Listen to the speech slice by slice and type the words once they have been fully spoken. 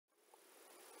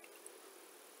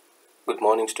Good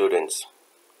morning, students.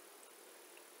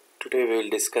 Today we will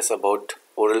discuss about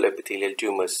oral epithelial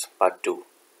tumors part 2.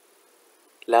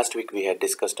 Last week we had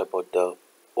discussed about the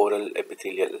oral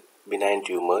epithelial benign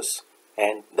tumors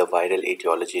and the viral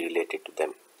etiology related to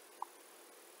them.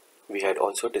 We had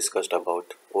also discussed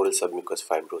about oral submucous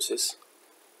fibrosis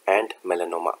and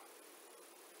melanoma.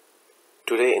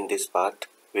 Today in this part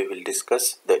we will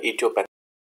discuss the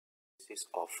etiopathosis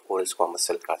of oral squamous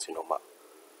cell carcinoma.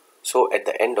 So at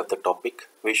the end of the topic,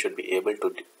 we should be able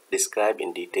to describe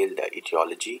in detail the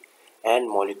etiology and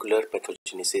molecular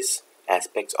pathogenesis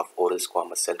aspects of oral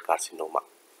squamous cell carcinoma.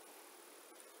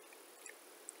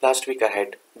 Last week I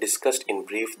had discussed in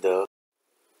brief the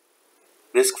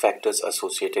risk factors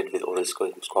associated with oral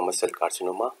squamous cell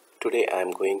carcinoma. Today I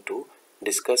am going to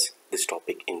discuss this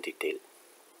topic in detail.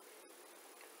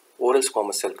 Oral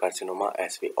squamous cell carcinoma,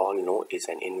 as we all know, is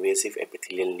an invasive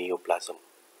epithelial neoplasm.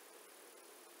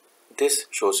 This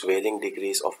shows varying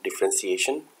degrees of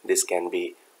differentiation. This can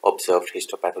be observed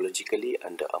histopathologically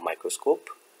under a microscope.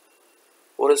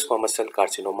 Oral squamous cell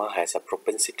carcinoma has a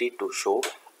propensity to show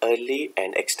early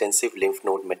and extensive lymph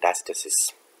node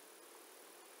metastasis.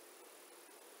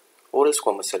 Oral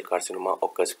squamous cell carcinoma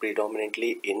occurs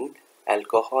predominantly in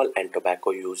alcohol and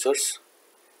tobacco users,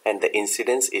 and the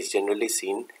incidence is generally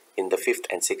seen in the 5th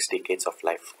and 6th decades of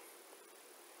life.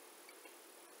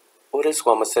 Oral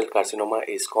squamous cell carcinoma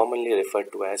is commonly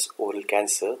referred to as oral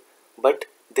cancer, but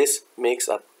this makes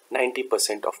up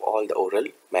 90% of all the oral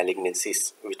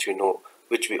malignancies,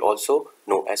 which we also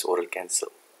know as oral cancer.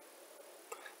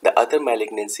 The other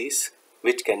malignancies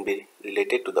which can be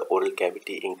related to the oral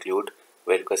cavity include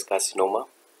verrucous carcinoma,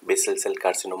 basal cell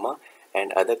carcinoma,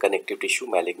 and other connective tissue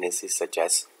malignancies such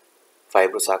as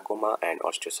fibrosarcoma and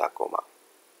osteosarcoma.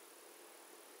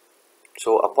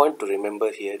 So a point to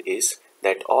remember here is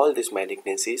that all these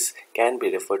malignancies can be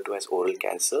referred to as oral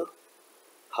cancer.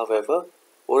 However,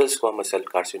 oral squamous cell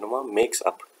carcinoma makes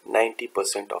up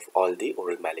 90% of all the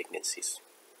oral malignancies.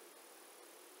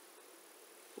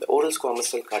 The oral squamous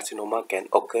cell carcinoma can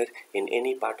occur in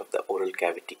any part of the oral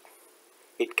cavity.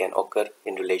 It can occur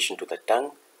in relation to the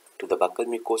tongue, to the buccal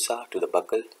mucosa, to the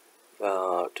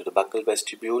buccal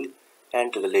vestibule,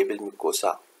 and to the labial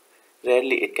mucosa.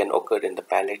 Rarely it can occur in the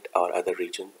palate or other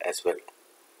region as well.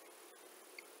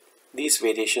 These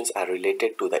variations are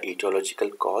related to the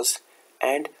etiological cause,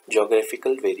 and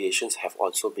geographical variations have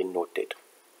also been noted.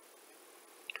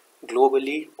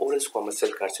 Globally, oral squamous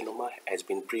cell carcinoma has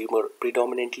been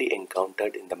predominantly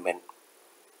encountered in the men.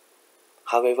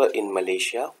 However, in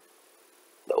Malaysia,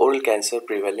 the oral cancer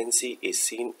prevalency is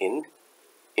seen in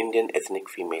Indian ethnic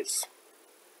females.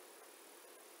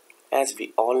 As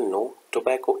we all know,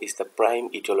 tobacco is the prime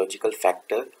etiological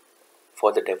factor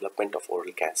for the development of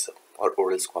oral cancer or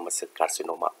oral squamous cell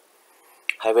carcinoma.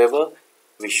 However,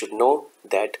 we should know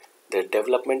that the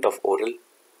development of oral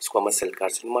squamous cell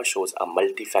carcinoma shows a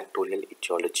multifactorial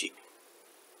etiology.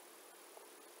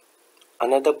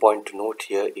 Another point to note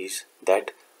here is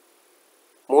that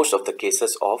most of the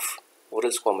cases of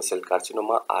oral squamous cell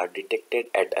carcinoma are detected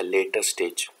at a later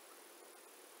stage.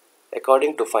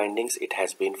 According to findings, it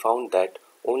has been found that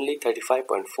only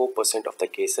 35.4% of the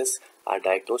cases are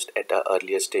diagnosed at an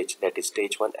earlier stage, that is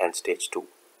stage 1 and stage 2.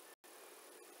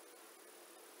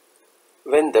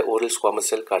 When the oral squamous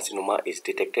cell carcinoma is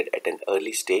detected at an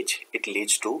early stage, it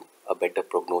leads to a better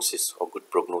prognosis or good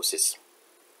prognosis.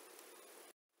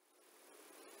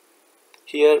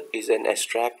 Here is an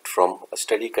extract from a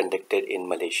study conducted in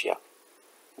Malaysia.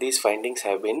 These findings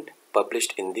have been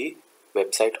published in the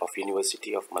website of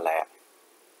University of Malaya.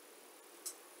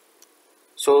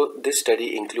 So this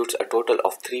study includes a total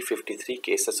of 353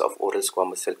 cases of oral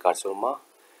squamous cell carcinoma,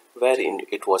 wherein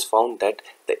it was found that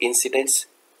the incidence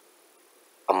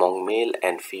among male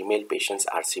and female patients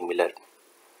are similar.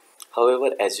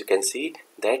 However, as you can see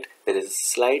that there is a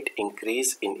slight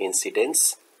increase in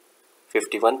incidence,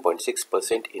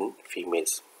 51.6% in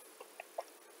females.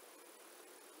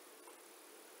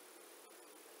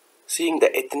 Seeing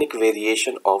the ethnic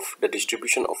variation of the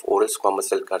distribution of oral squamous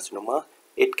cell carcinoma,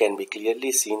 it can be clearly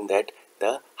seen that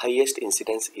the highest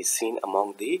incidence is seen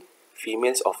among the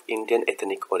females of Indian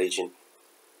ethnic origin.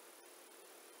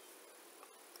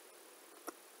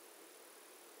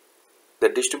 The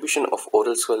distribution of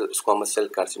oral squamous cell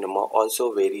carcinoma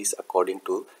also varies according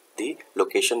to the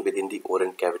location within the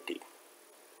oral cavity.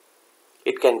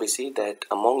 It can be seen that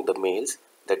among the males,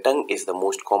 the tongue is the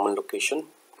most common location,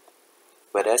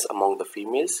 whereas among the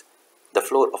females, the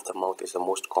floor of the mouth is the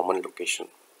most common location.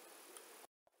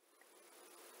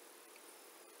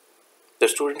 The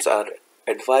students are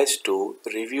advised to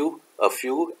review a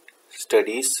few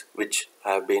studies which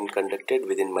have been conducted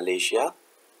within Malaysia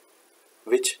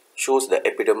which shows the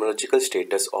epidemiological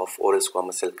status of oral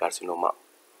squamous cell carcinoma.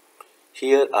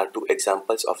 Here are two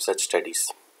examples of such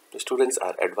studies. The students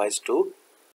are advised to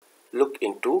look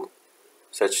into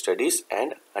such studies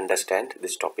and understand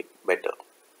this topic better.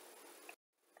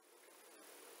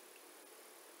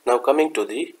 Now coming to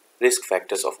the risk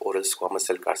factors of oral squamous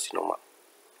cell carcinoma.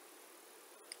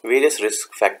 Various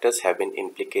risk factors have been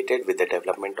implicated with the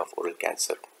development of oral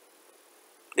cancer.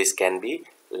 This can be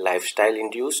lifestyle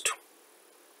induced,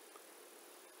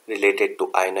 related to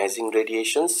ionizing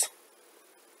radiations,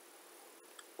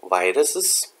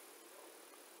 viruses,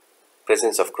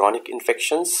 presence of chronic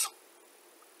infections,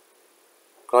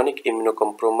 chronic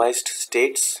immunocompromised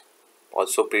states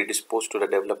also predisposed to the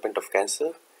development of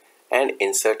cancer, and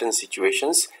in certain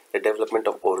situations the development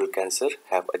of oral cancer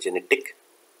have a genetic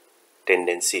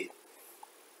tendency.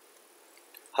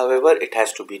 However, it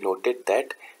has to be noted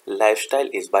that lifestyle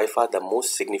is by far the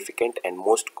most significant and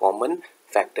most common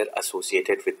factor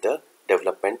associated with the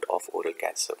development of oral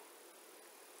cancer.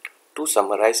 To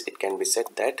summarize, it can be said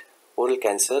that oral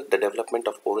cancer, the development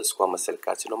of oral squamous cell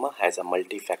carcinoma, has a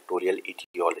multifactorial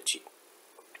etiology.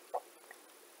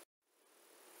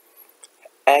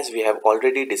 As we have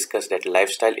already discussed that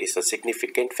lifestyle is a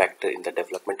significant factor in the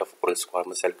development of oral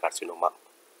squamous cell carcinoma.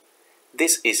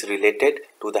 This is related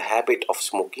to the habit of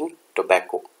smoking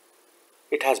tobacco.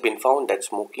 It has been found that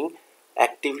smoking,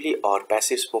 actively or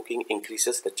passive smoking,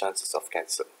 increases the chances of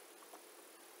cancer.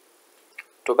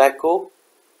 Tobacco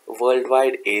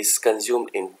worldwide is consumed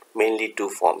in mainly two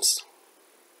forms.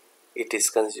 It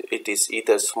is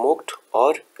either smoked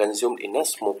or consumed in a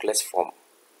smokeless form.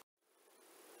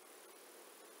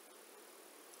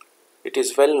 It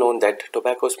is well known that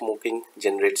tobacco smoking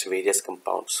generates various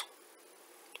compounds.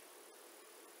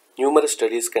 Numerous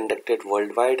studies conducted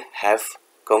worldwide have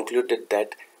concluded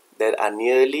that there are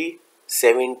nearly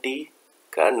 70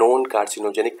 known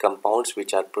carcinogenic compounds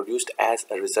which are produced as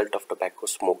a result of tobacco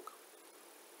smoke.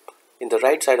 In the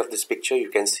right side of this picture, you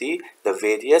can see the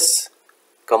various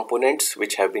components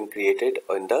which have been created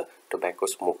in the tobacco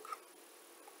smoke.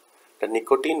 The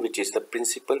nicotine, which is the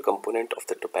principal component of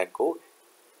the tobacco,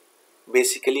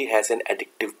 basically has an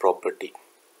addictive property.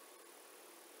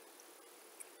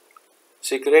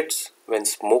 Cigarettes, when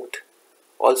smoked,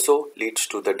 also leads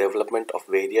to the development of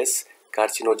various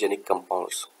carcinogenic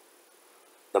compounds.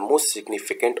 The most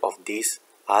significant of these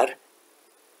are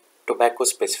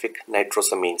tobacco-specific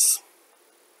nitrosamines.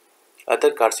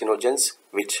 Other carcinogens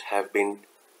which have been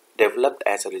developed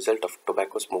as a result of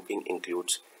tobacco smoking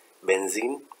includes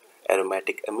benzene,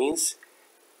 aromatic amines,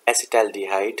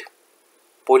 acetaldehyde,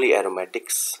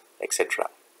 polyaromatics, etc.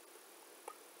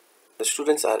 The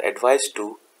students are advised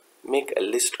to make a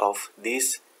list of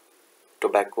these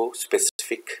tobacco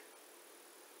specific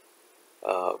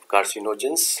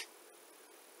carcinogens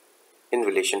in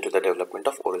relation to the development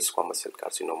of oral squamous cell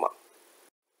carcinoma.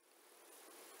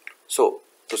 So,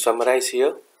 to summarize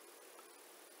here,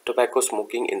 tobacco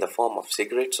smoking in the form of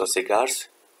cigarettes or cigars,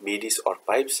 BDs or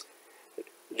pipes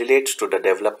relates to the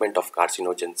development of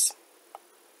carcinogens.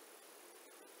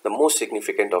 The most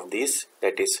significant of these,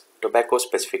 that is tobacco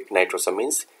specific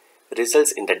nitrosamines,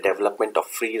 results in the development of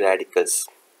free radicals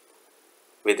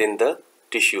within the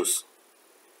tissues.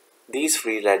 These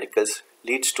free radicals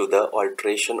leads to the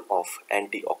alteration of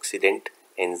antioxidant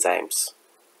enzymes,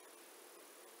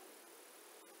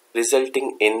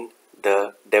 resulting in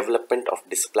the development of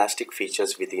dysplastic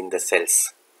features within the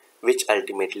cells, which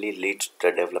ultimately leads to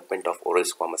the development of oral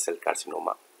squamous cell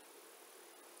carcinoma.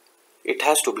 It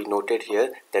has to be noted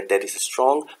here that there is a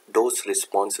strong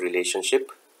dose-response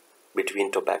relationship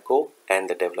between tobacco and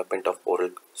the development of oral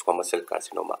squamous cell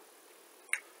carcinoma.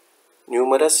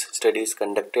 Numerous studies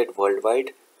conducted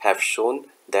worldwide have shown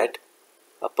that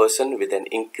a person with an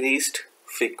increased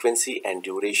frequency and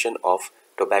duration of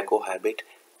tobacco habit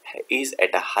is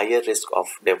at a higher risk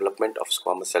of development of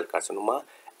squamous cell carcinoma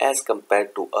as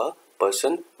compared to a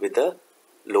person with a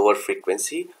lower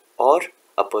frequency or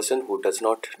a person who does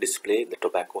not display the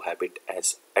tobacco habit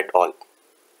at all.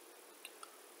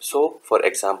 So, for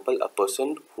example, a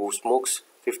person who smokes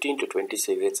 15 to 20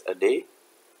 cigarettes a day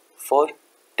for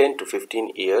 10 to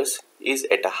 15 years is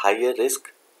at a higher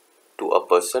risk to a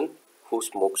person who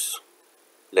smokes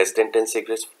less than 10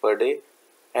 cigarettes per day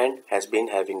and has been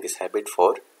having this habit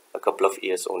for a couple of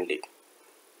years only.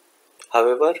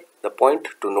 However, the point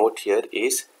to note here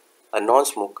is a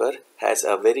non-smoker has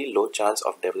a very low chance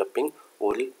of developing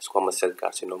oral squamous cell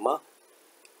carcinoma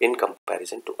in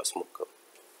comparison to a smoker.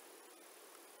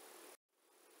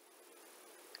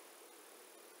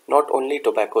 Not only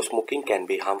tobacco smoking can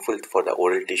be harmful for the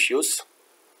oral tissues,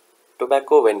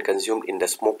 tobacco when consumed in the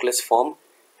smokeless form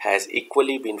has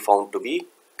equally been found to be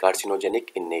carcinogenic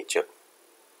in nature.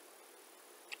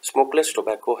 Smokeless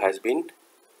tobacco has been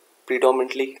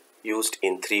predominantly used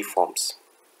in three forms.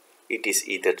 It is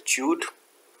either chewed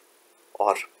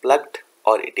or plugged,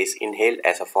 or it is inhaled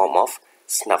as a form of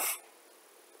snuff.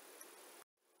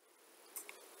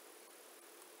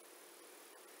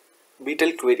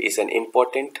 Betel quid is an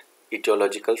important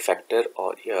etiological factor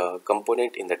or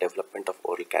component in the development of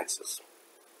oral cancers.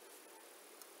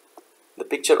 The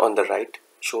picture on the right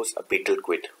shows a betel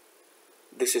quid.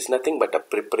 This is nothing but a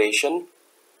preparation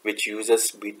which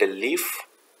uses betel leaf,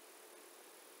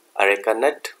 areca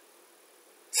nut,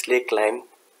 slake lime,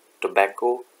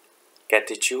 tobacco,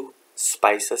 catechu,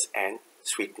 spices and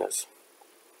sweeteners.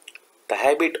 The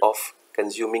habit of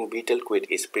consuming betel quid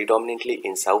is predominantly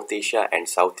in South Asia and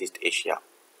Southeast Asia.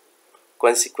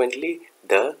 Consequently,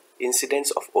 the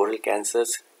incidence of oral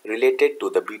cancers related to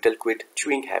the betel quid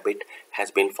chewing habit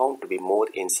has been found to be more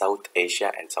in South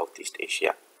Asia and Southeast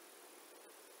Asia.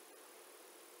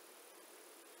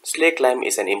 Slake lime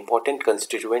is an important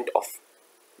constituent of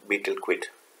betel quid.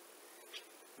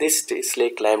 This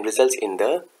slake lime results in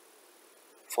the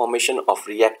formation of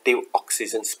reactive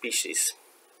oxygen species.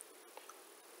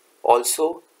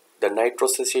 Also, the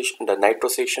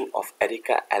nitrosation of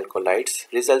areca alkaloids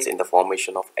results in the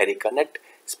formation of areca nut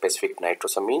specific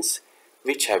nitrosamines,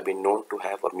 which have been known to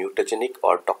have a mutagenic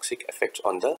or toxic effects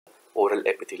on the oral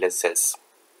epithelial cells.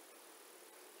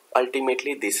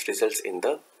 Ultimately, this results in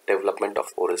the development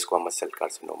of oral squamous cell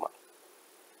carcinoma.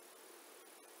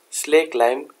 Slake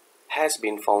lime has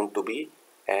been found to be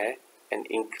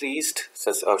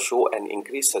show an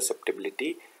increased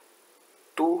susceptibility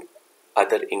to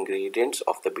other ingredients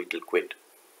of the betel quid.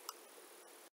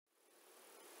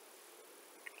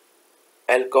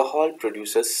 Alcohol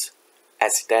produces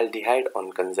acetaldehyde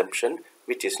on consumption,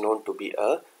 which is known to be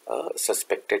a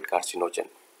suspected carcinogen.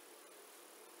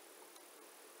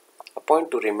 A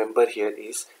point to remember here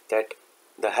is that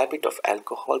the habit of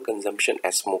alcohol consumption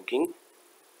as smoking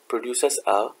produces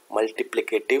a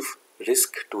multiplicative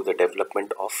risk to the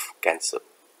development of cancer.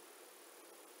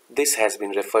 This has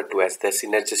been referred to as the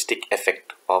synergistic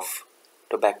effect of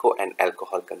tobacco and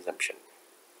alcohol consumption.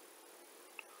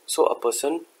 So a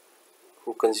person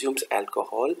who consumes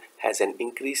alcohol has an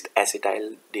increased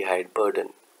acetaldehyde burden.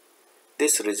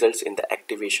 This results in the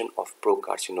activation of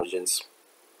procarcinogens.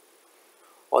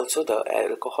 Also, the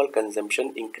alcohol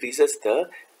consumption increases the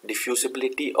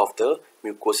diffusibility of the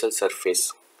mucosal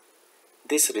surface.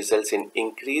 This results in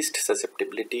increased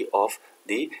susceptibility of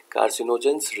the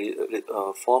carcinogens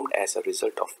formed as a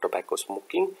result of tobacco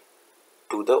smoking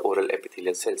to the oral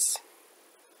epithelial cells.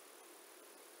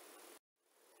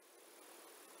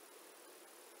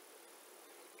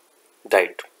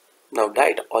 Diet. Now,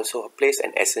 diet also plays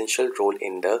an essential role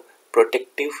in the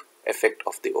protective effect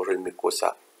of the oral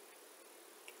mucosa.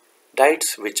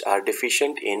 Diets which are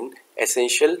deficient in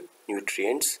essential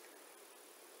nutrients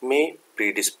may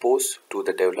predispose to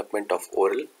the development of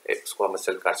oral squamous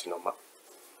cell carcinoma.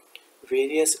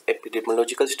 Various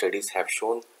epidemiological studies have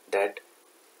shown that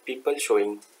people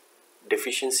showing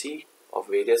deficiency of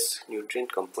various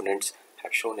nutrient components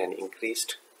have shown an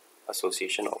increased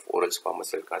association of oral squamous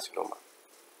cell carcinoma.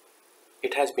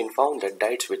 It has been found that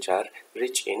diets which are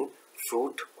rich in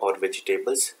fruit or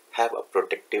vegetables have a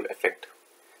protective effect.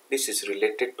 This is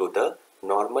related to the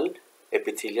normal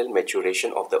epithelial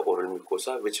maturation of the oral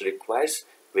mucosa, which requires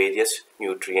various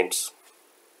nutrients.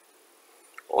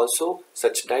 Also,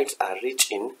 such diets are rich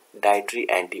in dietary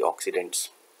antioxidants.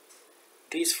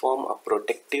 These form a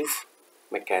protective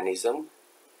mechanism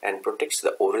and protects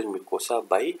the oral mucosa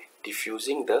by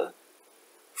diffusing the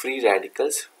free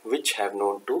radicals, which have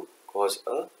known to cause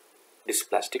a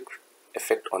dysplastic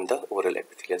effect on the oral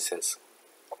epithelial cells.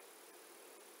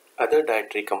 Other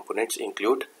dietary components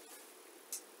include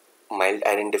mild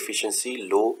iron deficiency,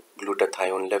 low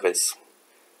glutathione levels.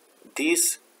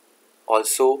 These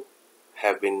also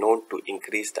have been known to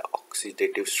increase the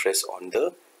oxidative stress on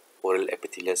the oral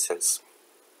epithelial cells.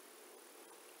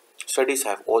 Studies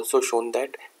have also shown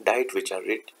that diet which are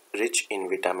rich in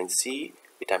vitamin C,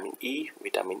 vitamin E,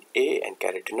 vitamin A and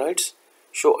carotenoids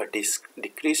show a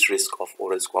decreased risk of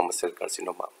oral squamous cell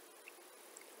carcinoma.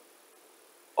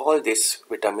 All these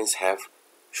vitamins have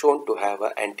shown to have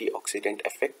an antioxidant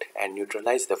effect and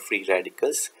neutralize the free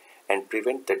radicals and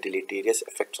prevent the deleterious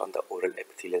effects on the oral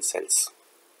epithelial cells.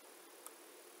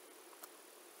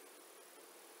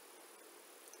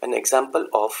 An example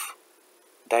of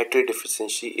dietary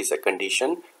deficiency is a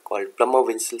condition called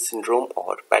Plummer-Winchell syndrome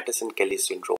or Patterson-Kelly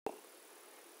syndrome.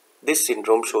 This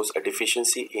syndrome shows a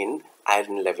deficiency in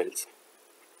iron levels.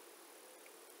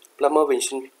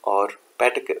 Plummer-Vinson or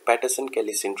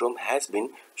Patterson-Kelly syndrome has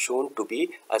been shown to be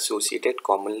associated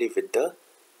commonly with the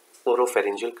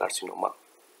oropharyngeal carcinoma.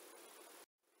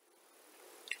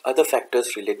 Other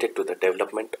factors related to the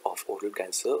development of oral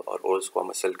cancer or oral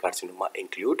squamous cell carcinoma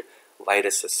include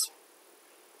viruses.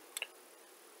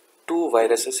 Two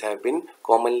viruses have been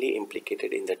commonly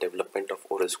implicated in the development of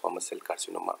oral squamous cell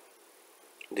carcinoma.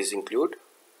 These include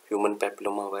human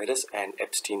papillomavirus and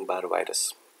Epstein-Barr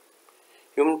virus.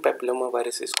 Human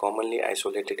papillomavirus is commonly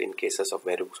isolated in cases of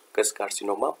verrucous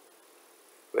carcinoma,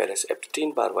 whereas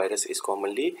Epstein-Barr virus is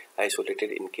commonly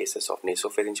isolated in cases of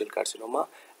nasopharyngeal carcinoma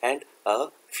and a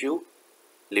few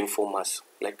lymphomas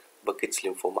like Burkitt's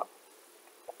lymphoma.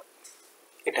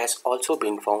 It has also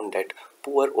been found that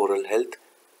poor oral health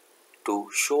to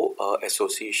show a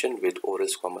association with oral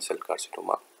squamous cell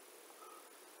carcinoma.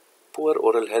 Poor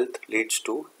oral health leads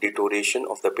to deterioration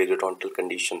of the periodontal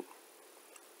condition.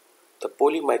 The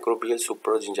polymicrobial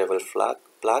supragingival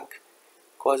plaque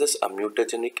causes a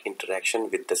mutagenic interaction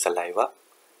with the saliva,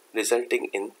 resulting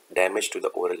in damage to the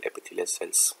oral epithelial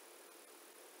cells.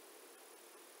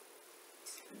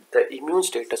 The immune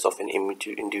status of an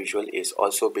individual is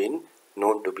also been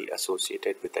known to be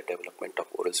associated with the development of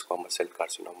oral squamous cell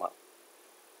carcinoma.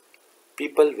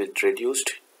 People with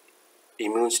reduced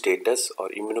immune status or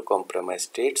immunocompromised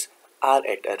states are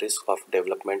at a risk of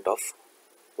development of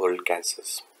oral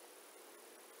cancers.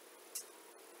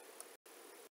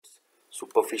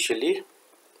 Superficially,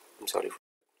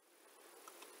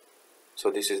 so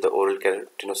this is the oral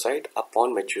keratinocyte.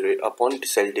 Upon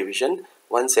cell division,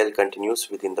 one cell continues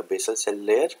within the basal cell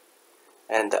layer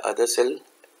and the other cell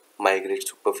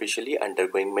migrates superficially,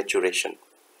 undergoing maturation.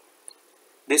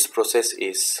 This process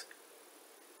is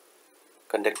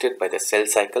conducted by the cell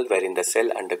cycle, wherein the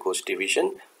cell undergoes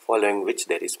division, following which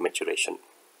there is maturation.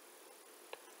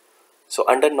 So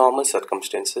under normal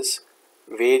circumstances,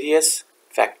 various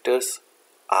factors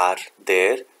are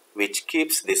there which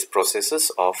keeps these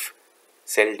processes of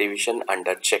cell division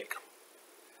under check,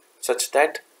 such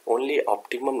that only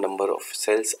optimum number of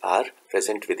cells are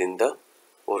present within the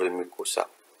oral mucosa.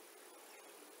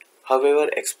 However,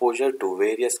 exposure to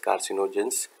various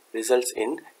carcinogens results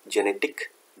in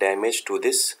genetic damage to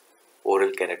this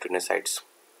oral keratinocytes.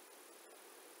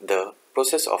 The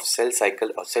process of cell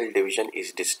cycle or cell division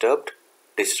is disturbed,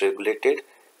 dysregulated,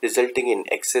 resulting in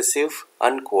excessive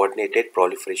uncoordinated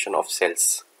proliferation of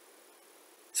cells,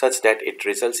 such that it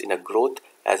results in a growth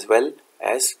as well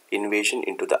as invasion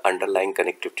into the underlying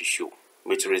connective tissue,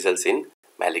 which results in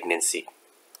malignancy.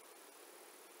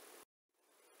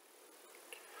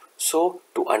 So,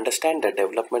 to understand the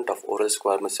development of oral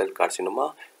squamous cell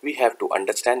carcinoma, we have to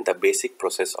understand the basic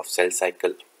process of cell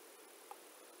cycle.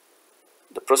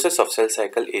 The process of cell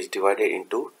cycle is divided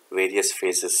into various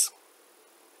phases.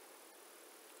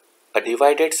 A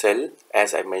divided cell,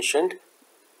 as I mentioned,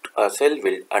 a cell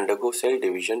will undergo cell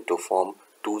division to form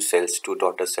two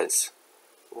daughter cells.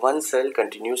 One cell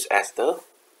continues as the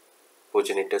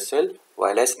progenitor cell,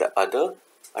 while as the other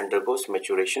undergoes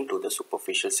maturation to the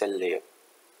superficial cell layer.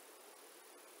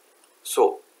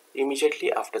 So,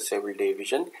 immediately after cell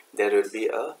division, there will be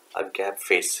a gap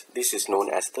phase. This is known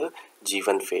as the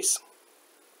G1 phase.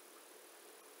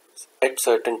 At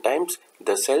certain times,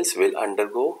 the cells will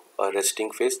undergo a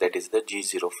resting phase, that is the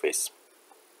G0 phase.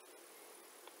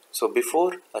 So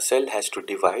before a cell has to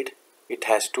divide, it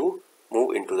has to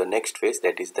move into the next phase,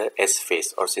 that is the S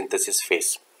phase or synthesis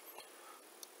phase.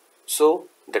 So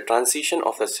the transition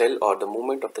of the cell or the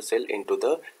movement of the cell into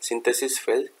the synthesis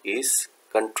phase is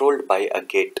controlled by a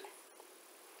gate.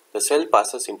 The cell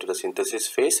passes into the synthesis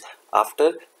phase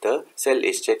after the cell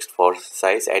is checked for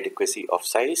size, adequacy of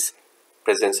size,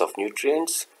 presence of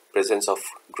nutrients, presence of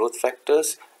growth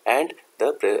factors, and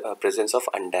the presence of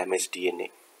undamaged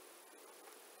DNA.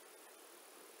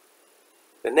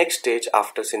 The next stage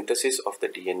after synthesis of the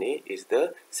DNA is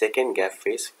the second gap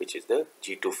phase, which is the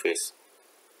G2 phase.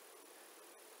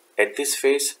 At this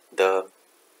phase, the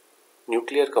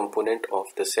nuclear component of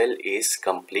the cell is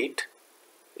complete,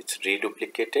 it's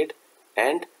reduplicated,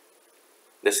 and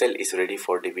the cell is ready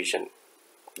for division.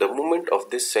 The movement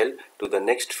of this cell to the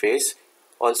next phase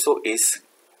also is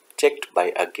checked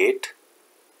by a gate,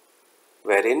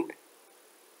 wherein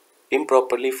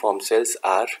improperly formed cells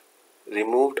are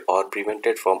removed or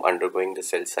prevented from undergoing the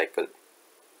cell cycle.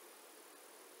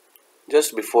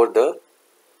 Just before the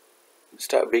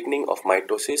beginning of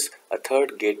mitosis, a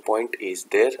third gate point is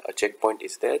there, a checkpoint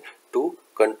is there to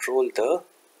control the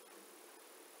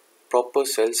proper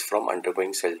cells from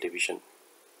undergoing cell division.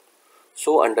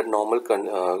 So under normal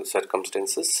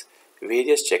circumstances,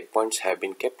 various checkpoints have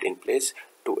been kept in place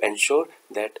to ensure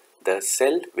that the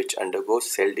cell which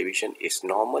undergoes cell division is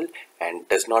normal and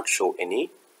does not show any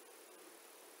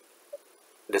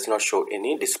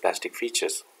dysplastic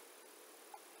features.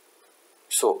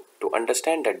 So, to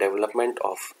understand the development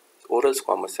of oral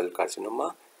squamous cell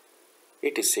carcinoma,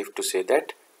 it is safe to say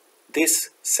that this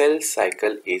cell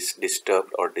cycle is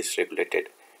disturbed or dysregulated.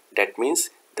 That means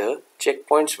the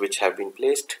checkpoints which have been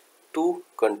placed to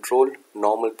control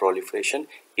normal proliferation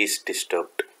is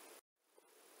disturbed.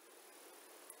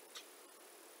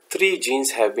 Three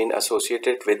genes have been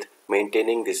associated with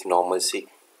maintaining this normalcy.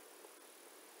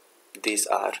 These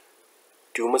are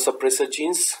tumor suppressor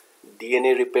genes,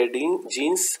 DNA repair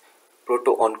genes,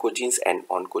 proto-oncogenes and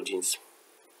oncogenes.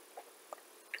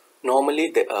 Normally,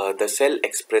 the cell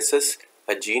expresses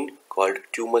a gene called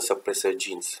tumor suppressor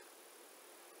genes.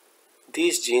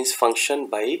 These genes function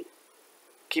by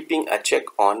keeping a check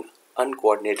on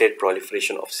uncoordinated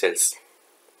proliferation of cells.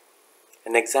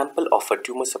 An example of a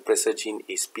tumor suppressor gene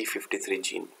is p53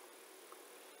 gene.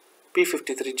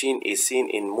 p53 gene is seen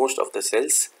in most of the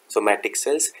cells, somatic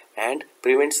cells, and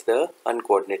prevents the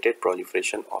uncoordinated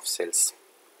proliferation of cells.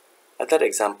 Other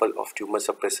example of tumor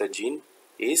suppressor gene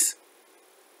is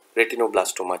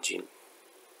retinoblastoma gene.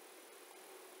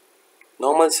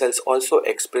 Normal cells also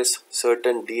express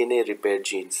certain DNA repair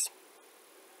genes.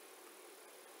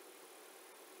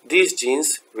 These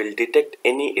genes will detect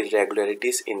any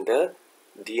irregularities in the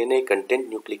DNA content,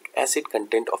 nucleic acid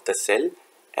content of the cell,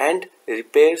 and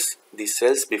repairs the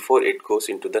cells before it goes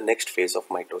into the next phase of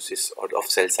mitosis or of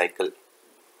cell cycle.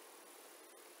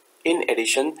 In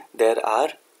addition, there are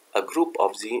a group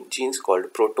of genes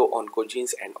called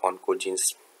proto-oncogenes and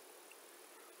oncogenes.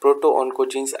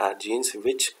 Proto-oncogenes are genes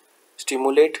which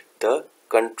stimulate the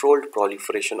controlled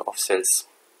proliferation of cells.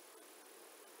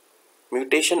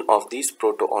 Mutation of these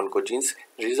proto-oncogenes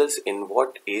results in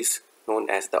what is known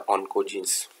as the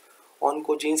oncogenes.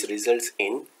 Oncogenes results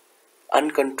in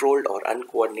uncontrolled or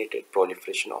uncoordinated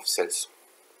proliferation of cells.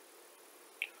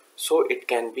 So it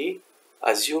can be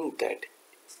assumed that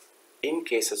in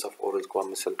cases of oral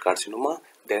squamous cell carcinoma,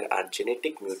 there are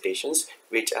genetic mutations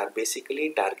which are basically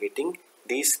targeting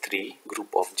these three group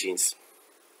of genes.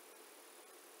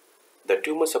 The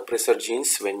tumor suppressor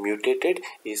genes, when mutated,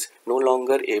 is no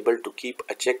longer able to keep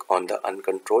a check on the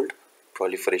uncontrolled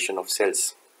proliferation of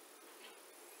cells.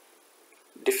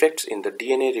 Defects in the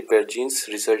DNA repair genes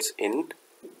results in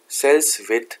cells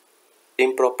with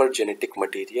improper genetic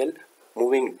material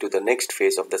moving to the next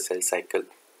phase of the cell cycle.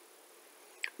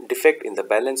 Defect in the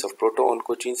balance of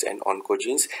proto-oncogenes and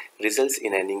oncogenes results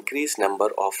in an increased number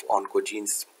of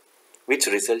oncogenes, which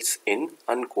results in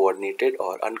uncoordinated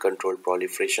or uncontrolled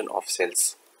proliferation of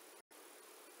cells.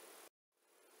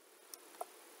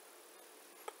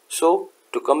 So,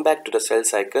 to come back to the cell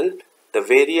cycle, the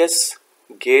various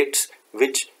gates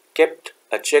which kept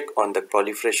a check on the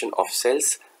proliferation of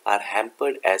cells are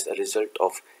hampered as a result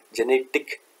of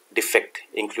genetic defect,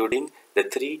 including the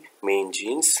three main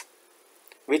genes,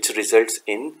 which results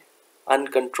in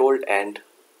uncontrolled and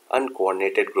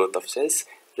uncoordinated growth of cells,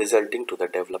 resulting to the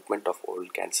development of oral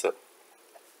cancer.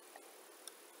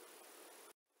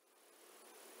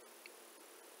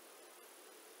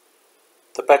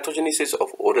 The pathogenesis of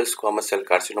oral squamous cell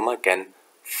carcinoma can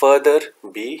further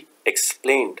be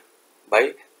explained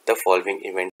by the following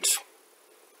events.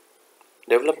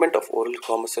 Development of oral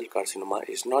squamous cell carcinoma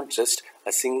is not just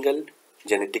a single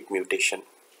genetic mutation.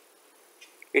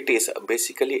 It is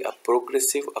basically a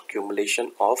progressive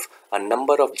accumulation of a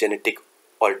number of genetic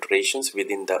alterations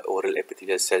within the oral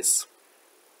epithelial cells.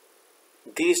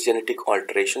 These genetic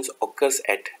alterations occurs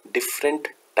at different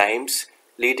times,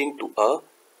 leading to a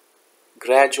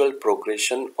gradual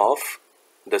progression of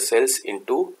the cells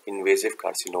into invasive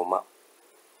carcinoma.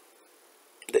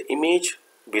 The image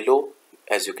below,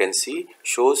 as you can see,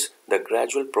 shows the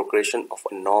gradual progression of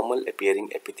a normal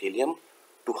appearing epithelium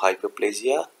to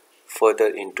hyperplasia, further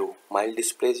into mild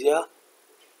dysplasia,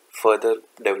 further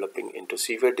developing into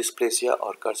severe dysplasia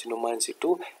or carcinoma in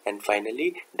situ, and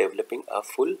finally developing a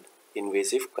full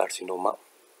invasive carcinoma.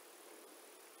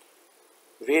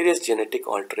 Various genetic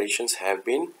alterations have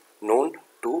been known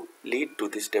to lead to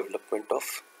this development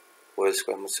of oral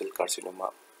squamous cell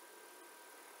carcinoma.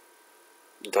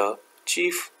 The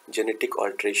chief genetic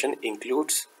alteration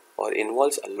includes or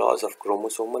involves a loss of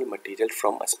chromosomal material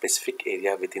from a specific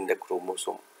area within the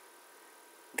chromosome.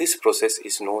 This process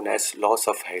is known as loss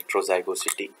of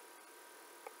heterozygosity.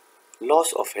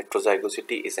 Loss of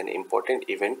heterozygosity is an important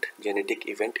event, genetic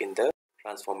event in the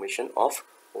transformation of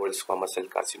oral squamous cell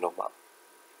carcinoma.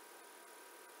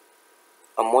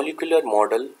 A molecular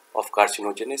model of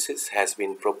carcinogenesis has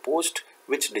been proposed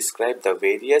which describe the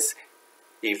various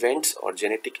events or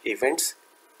genetic events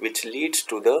which leads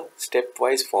to the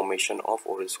stepwise formation of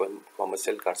oral squamous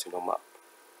cell carcinoma.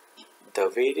 The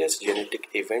various genetic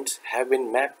events have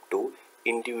been mapped to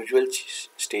individual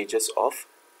stages of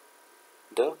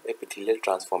the epithelial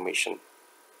transformation.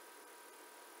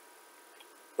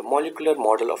 The molecular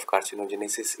model of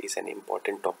carcinogenesis is an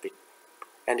important topic,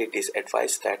 and it is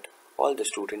advised that all the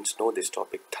students know this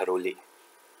topic thoroughly,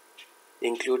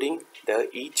 including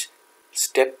each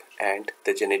step and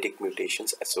the genetic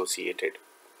mutations associated.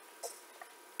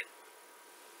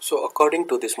 So according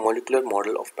to this molecular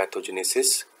model of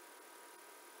pathogenesis,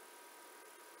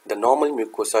 the normal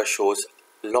mucosa shows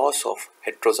loss of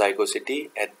heterozygosity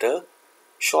at the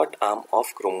short arm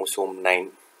of chromosome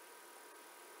 9.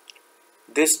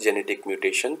 This genetic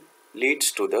mutation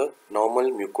leads to the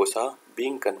normal mucosa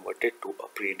being converted to a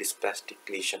predysplastic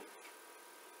lesion.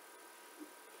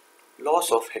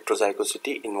 Loss of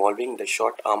heterozygosity involving the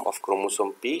short arm of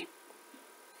chromosome P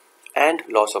and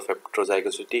loss of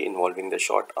heterozygosity involving the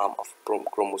short arm of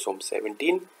chromosome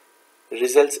 17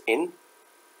 results in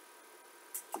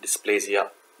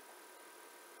dysplasia.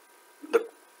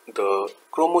 The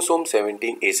chromosome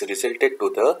 17 is related to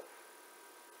the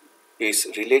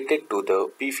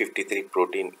p53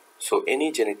 protein. So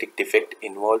any genetic defect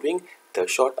involving the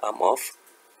short arm of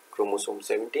chromosome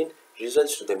 17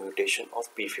 results to the mutation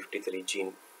of p53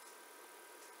 gene.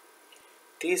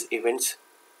 These events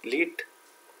lead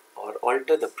or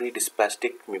alter the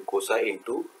predysplastic mucosa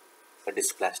into a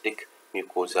dysplastic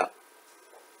mucosa.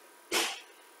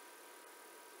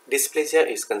 Dysplasia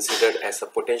is considered as a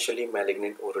potentially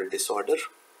malignant oral disorder,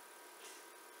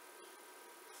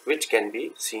 which can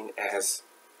be seen as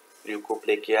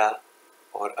leukoplakia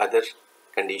or other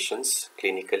conditions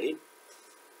clinically.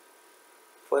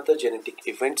 Further genetic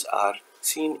events are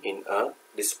seen in a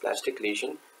dysplastic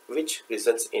lesion, which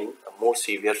results in a more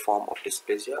severe form of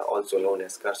dysplasia, also known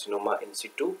as carcinoma in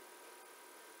situ.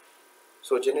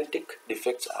 So genetic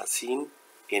defects are seen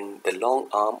in the long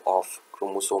arm of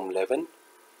chromosome 11,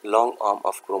 long arm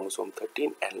of chromosome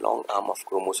 13 and long arm of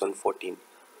chromosome 14.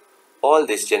 All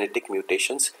these genetic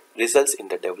mutations results in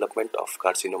the development of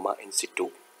carcinoma in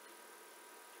situ.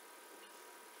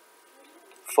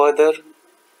 Further,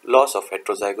 loss of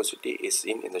heterozygosity is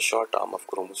seen in the short arm of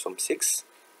chromosome 6,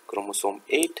 chromosome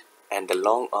 8 and the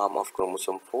long arm of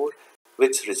chromosome 4,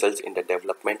 which results in the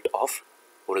development of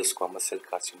oral squamous cell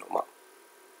carcinoma.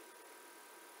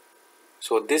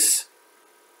 So this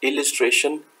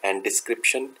illustration and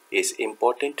description is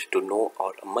important to know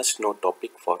or a must know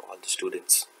topic for all the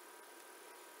students.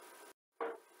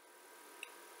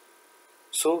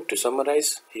 So to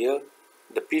summarize here,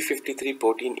 the p53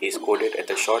 protein is coded at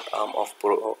the short arm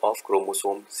of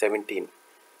chromosome 17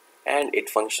 and it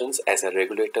functions as a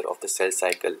regulator of the cell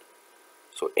cycle.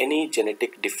 So any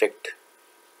genetic defect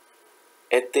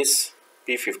at this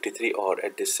p53 or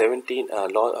at this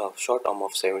short arm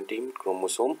of 17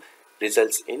 chromosome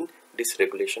results in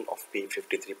dysregulation of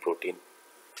p53 protein.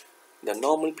 The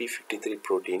normal p53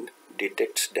 protein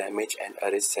detects damage and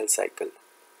arrests cell cycle.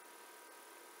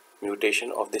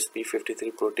 Mutation of this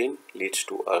p53 protein leads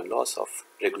to a loss of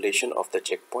regulation of the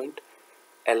checkpoint,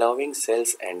 allowing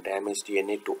cells and damaged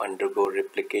DNA to undergo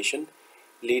replication,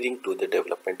 leading to the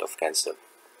development of cancer.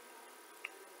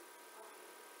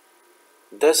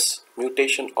 Thus,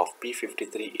 mutation of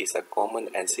p53 is a common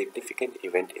and significant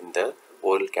event in the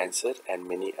oral cancer and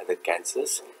many other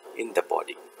cancers in the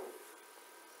body.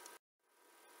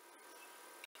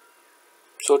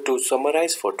 So to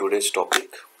summarize for today's topic,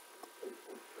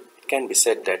 it can be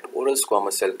said that oral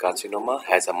squamous cell carcinoma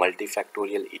has a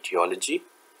multifactorial etiology.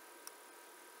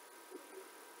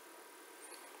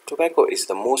 Tobacco is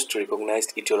the most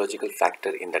recognized etiological factor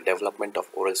in the development of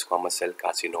oral squamous cell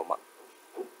carcinoma.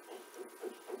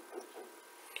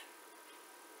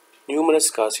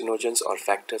 Numerous carcinogens or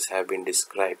factors have been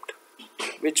described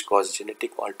which cause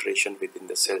genetic alteration within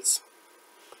the cells.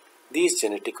 These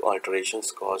genetic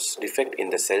alterations cause defect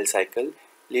in the cell cycle,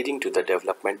 leading to the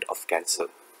development of cancer.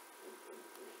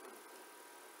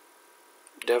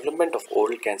 Development of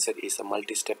oral cancer is a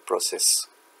multi-step process.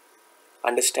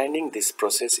 Understanding this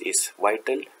process is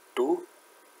vital to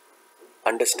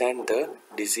understand the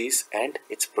disease and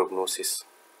its prognosis.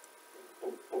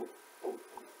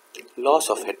 Loss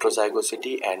of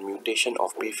heterozygosity and mutation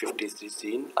of p53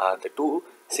 gene are the two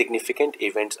significant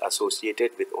events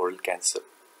associated with oral cancer.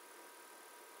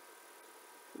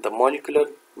 The molecular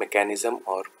mechanism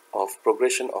of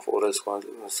progression of oral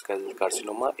squamous cell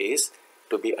carcinoma is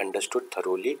to be understood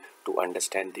thoroughly to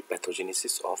understand the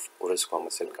pathogenesis of oral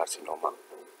squamous cell carcinoma.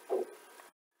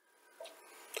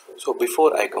 So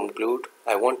before I conclude,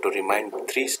 I want to remind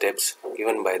 3 steps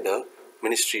given by the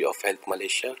Ministry of Health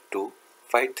Malaysia to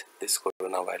fight this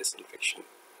coronavirus infection.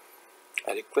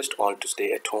 I request all to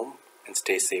stay at home and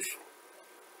stay safe.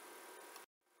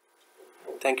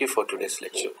 Thank you for today's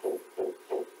lecture.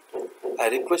 I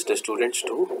request the students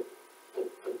to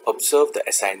observe the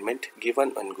assignment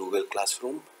given on Google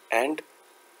Classroom and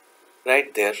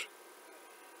write their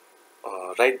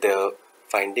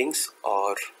findings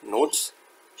or notes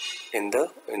in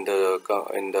the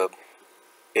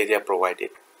area provided.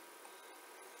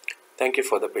 Thank you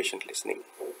for the patient listening.